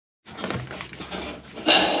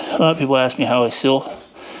A lot of people ask me how I seal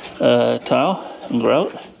tile and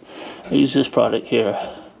grout. I use this product here.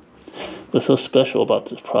 What's so special about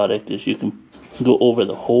this product is you can go over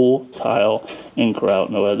the whole tile and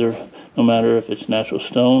grout, no matter if it's natural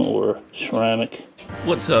stone or ceramic.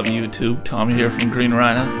 What's up YouTube? Tommy here from Green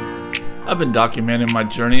Rhino. I've been documenting my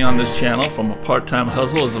journey on this channel from a part-time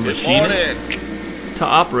hustle as a machinist to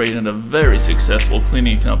operating a very successful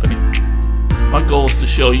cleaning company. My goal is to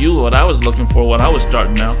show you what I was looking for when I was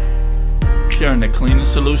starting out, sharing the cleaning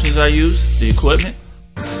solutions I use, the equipment,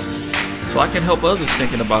 so I can help others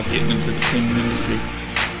thinking about getting into the cleaning industry.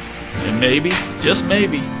 And maybe, just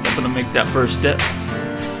maybe, I'm gonna make that first step.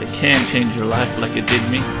 It can change your life like it did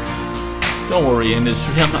me. Don't worry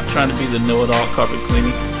industry, I'm not trying to be the know-it-all carpet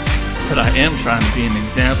cleaning, but I am trying to be an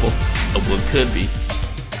example of what could be.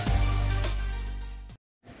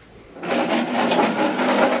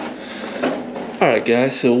 Alright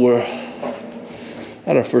guys, so we're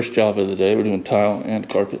at our first job of the day. We're doing tile and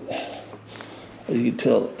carpet. As you can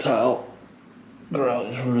tell, the tile grout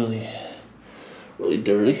is really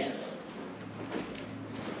dirty.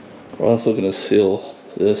 We're also going to seal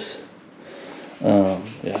this.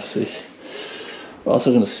 See, we're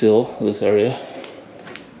also going to seal this area.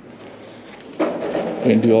 We're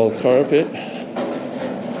going to do all the carpet.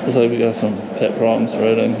 Looks like we got some pet problems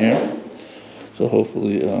right in here. So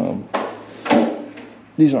hopefully,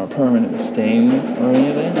 these aren't permanent staining or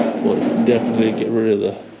anything, but definitely get rid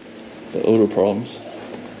of the odor problems.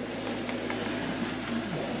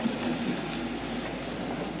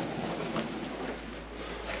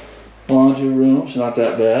 Laundry room's not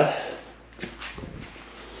that bad.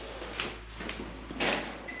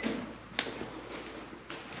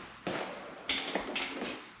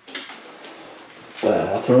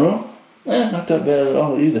 Bathroom, not that bad at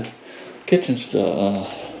all either. Kitchen's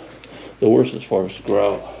the worst as far as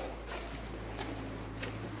grout.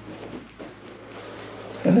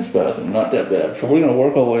 And this bathroom, not that bad. So we're gonna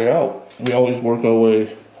work our way out. We always work our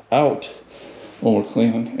way out when we're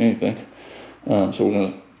cleaning anything. So we're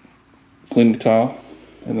gonna clean the tile,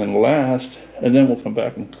 and then we'll come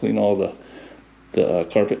back and clean all the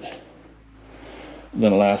carpet. And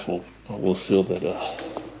then last we'll seal the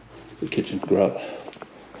kitchen grout.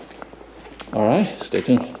 All right, stay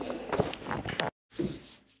tuned.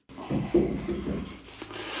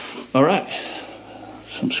 All right,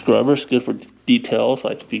 some scrubbers, good for details,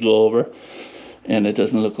 like if you go over and it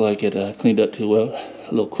doesn't look like it cleaned up too well. A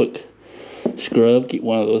little quick scrub, keep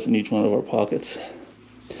one of those in each one of our pockets.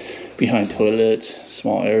 Behind toilets,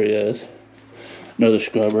 small areas. Another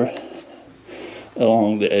scrubber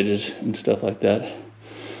along the edges and stuff like that.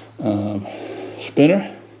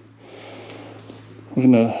 Spinner, we're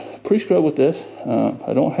gonna pre-scrub with this.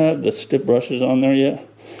 I don't have the stiff brushes on there yet,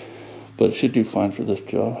 but it should do fine for this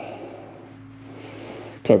job.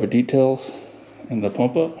 Carpet details and the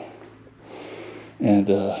pump up, and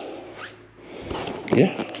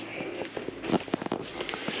yeah,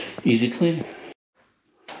 easy cleaning.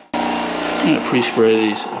 I'm gonna pre-spray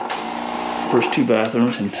these first two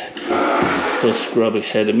bathrooms and put a scrub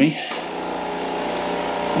ahead of me,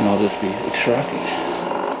 and I'll just be extracting.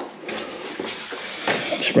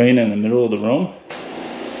 Spraying in the middle of the room,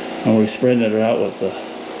 and we're spreading it out with the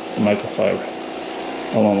microfiber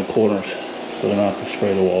along the corners, so they're not to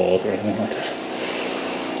spray the walls or anything like that.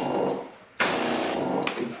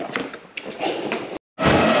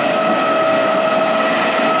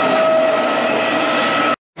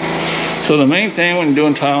 So the main thing when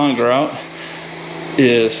doing tile and grout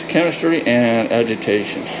is chemistry and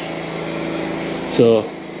agitation. So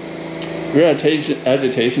if your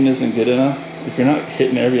agitation isn't good enough, if you're not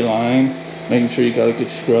hitting every line, making sure you got a good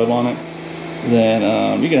scrub on it, then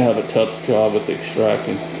you're gonna have a tough job with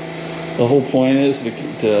extracting. The whole point is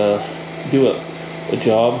to do a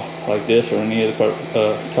job like this or any other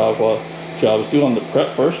tile cloth job is do on the prep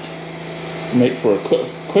first, make for a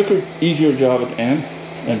quicker, easier job at the end,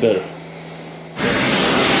 and better.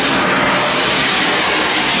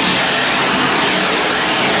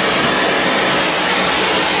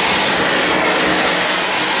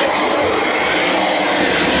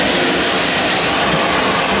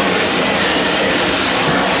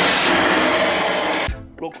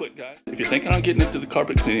 Real quick guys, if you're thinking on getting into the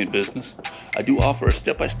carpet cleaning business, I do offer a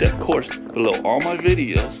step-by-step course below all my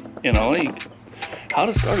videos in a link. How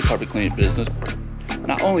to start a carpet cleaning business,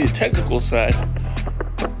 not only the technical side,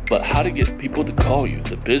 but how to get people to call you,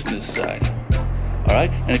 the business side.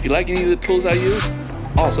 Alright, and if you like any of the tools I use,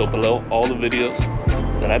 also below all the videos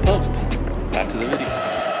that I post. Back to the video.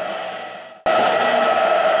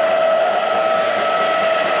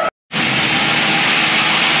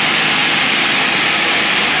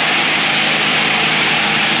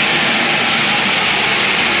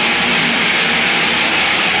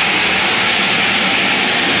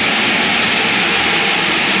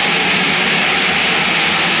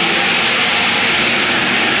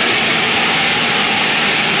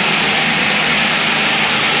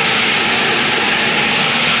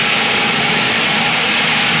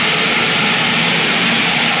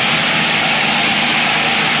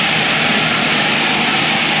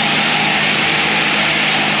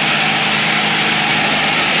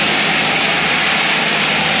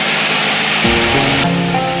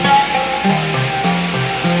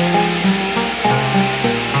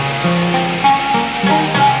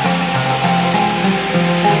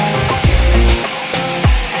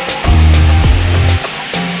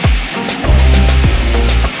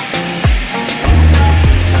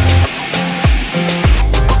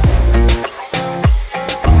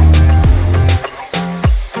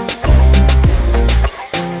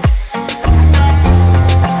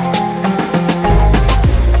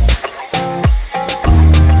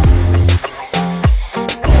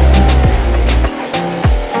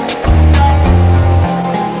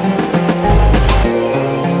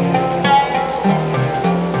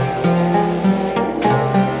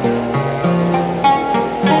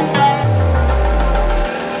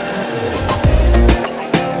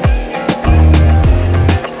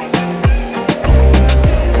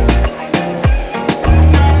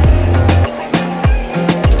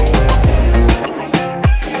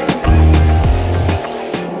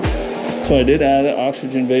 So I did add an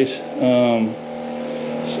oxygen-based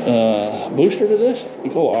booster to this.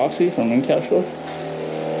 Go Oxy from Encapsulator.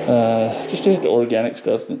 Just to hit the organic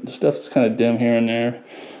stuff. The stuff that's kind of dim here and there.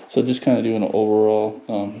 So just kind of doing an overall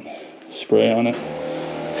spray on it.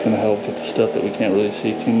 It's going to help with the stuff that we can't really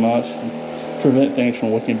see too much. And prevent things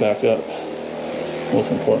from wicking back up, most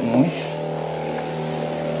importantly.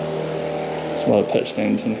 There's a lot of pet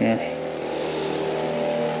stains in here.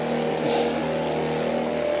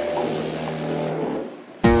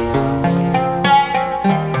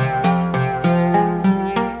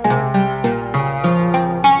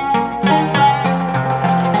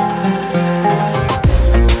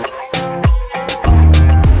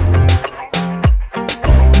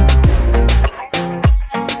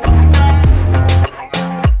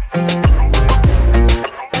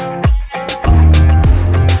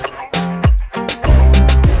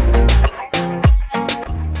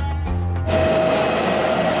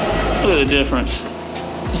 Look at the difference.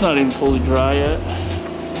 It's not even fully dry yet.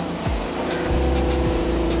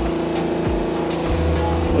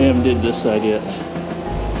 We haven't did this side yet.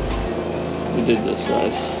 We did this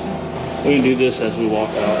side. We're gonna do this as we walk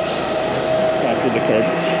out after the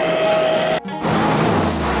carpets.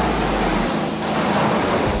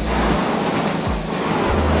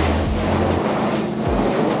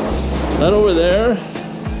 That over there,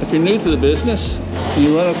 if you're new to the business, and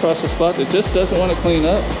you run across a spot that just doesn't want to clean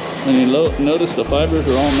up, and you notice the fibers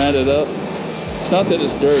are all matted up, it's not that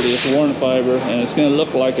it's dirty, it's worn fiber, and it's going to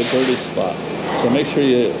look like a dirty spot. So make sure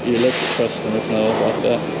you let your customers know about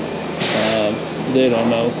that. They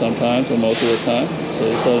don't know sometimes, or most of the time,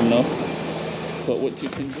 so just let them know. But what you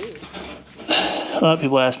can do. A lot of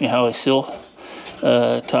people ask me how I seal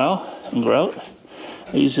tile and grout.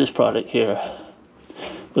 I use this product here.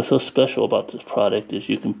 What's so special about this product is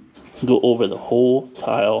you can go over the whole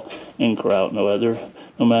tile and grout, no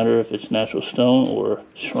matter if it's natural stone or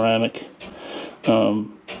ceramic.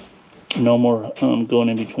 No more going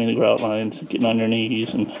in between the grout lines, getting on your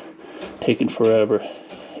knees and taking forever.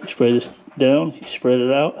 You spray this down, you spread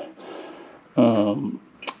it out,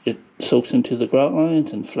 it soaks into the grout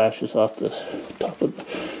lines and flashes off the top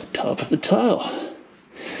of the tile.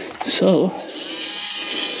 So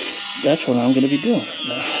that's what I'm going to be doing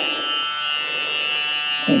now.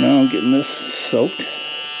 And now I'm getting this soaked.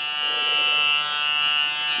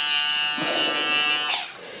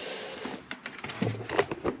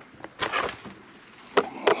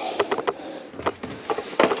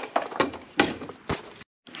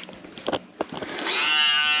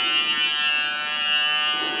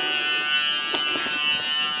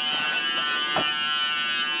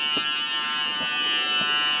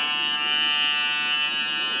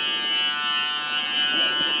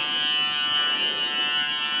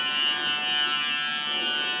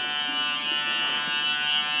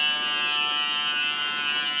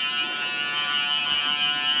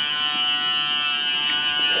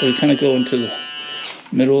 So you kind of go into the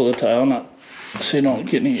middle of the tile, not so you don't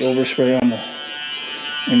get any overspray on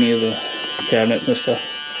any of the cabinets and stuff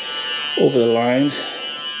over the lines.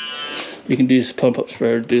 You can use pump up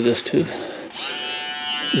sprayer to do this too.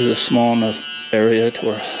 This is a small enough area to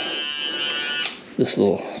where this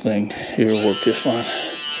little thing here will work just fine.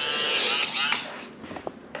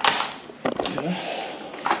 Okay.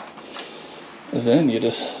 And then you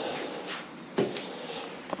just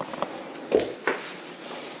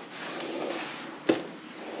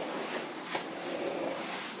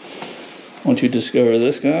once you discover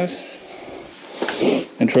this, guys,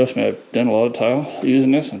 and trust me, I've done a lot of tile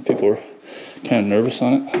using this, and people are kind of nervous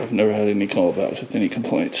on it. I've never had any callbacks with any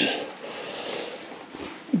complaints.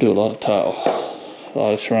 I do a lot of tile, a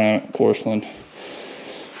lot of ceramic, porcelain,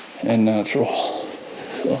 and natural.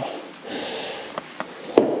 So.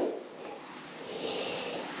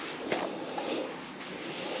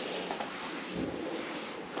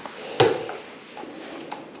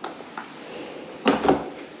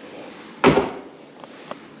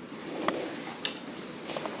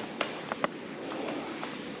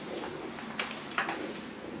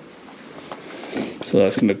 So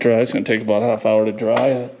that's going to dry. It's going to take about a half hour to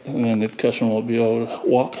dry, and then the customer will be able to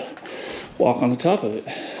walk on the top of it.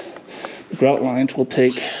 The grout lines will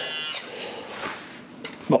take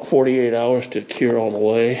about 48 hours to cure all the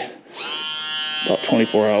way, about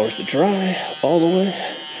 24 hours to dry all the way.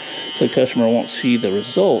 So the customer won't see the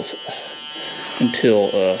results until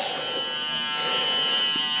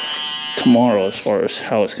tomorrow, as far as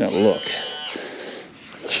how it's going to look.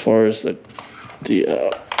 As far as the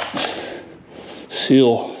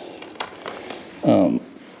seal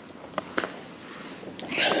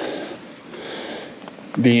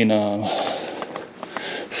being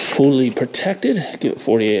fully protected, give it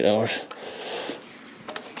 48 hours.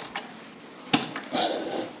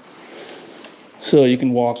 so you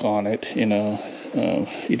can walk on it, you know.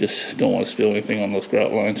 You just don't want to spill anything on those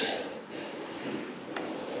grout lines.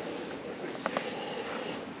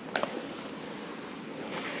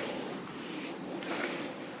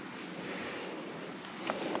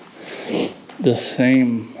 The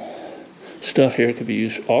same stuff here could be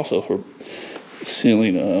used also for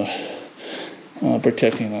sealing,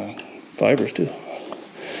 protecting fibers too.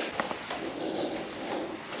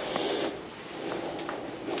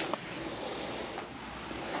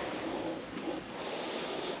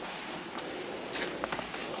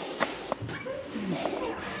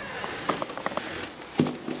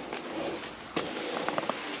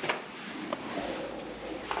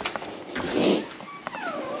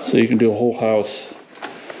 So you can do a whole house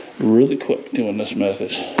really quick doing this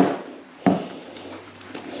method.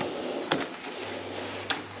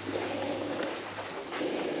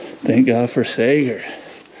 Thank God for Sager.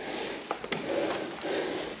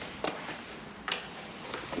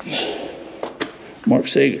 Mark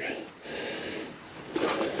Sager.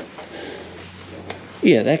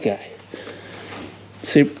 Yeah, that guy.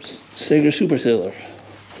 Sager Super Sealer.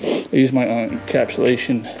 I use my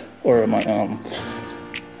encapsulation or my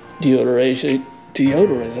deodorization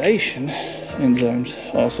enzymes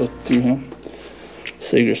also through him.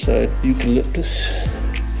 Sager side eucalyptus.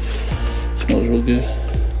 Smells real good.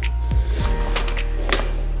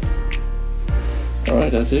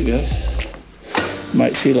 Alright, that's it, guys.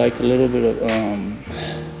 Might see like a little bit of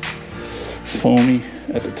foamy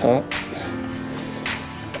at the top.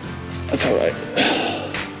 That's alright.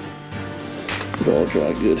 It'll all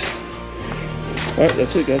dry good. Alright,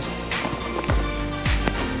 that's it, guys.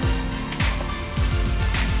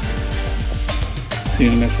 See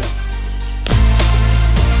you in the next one.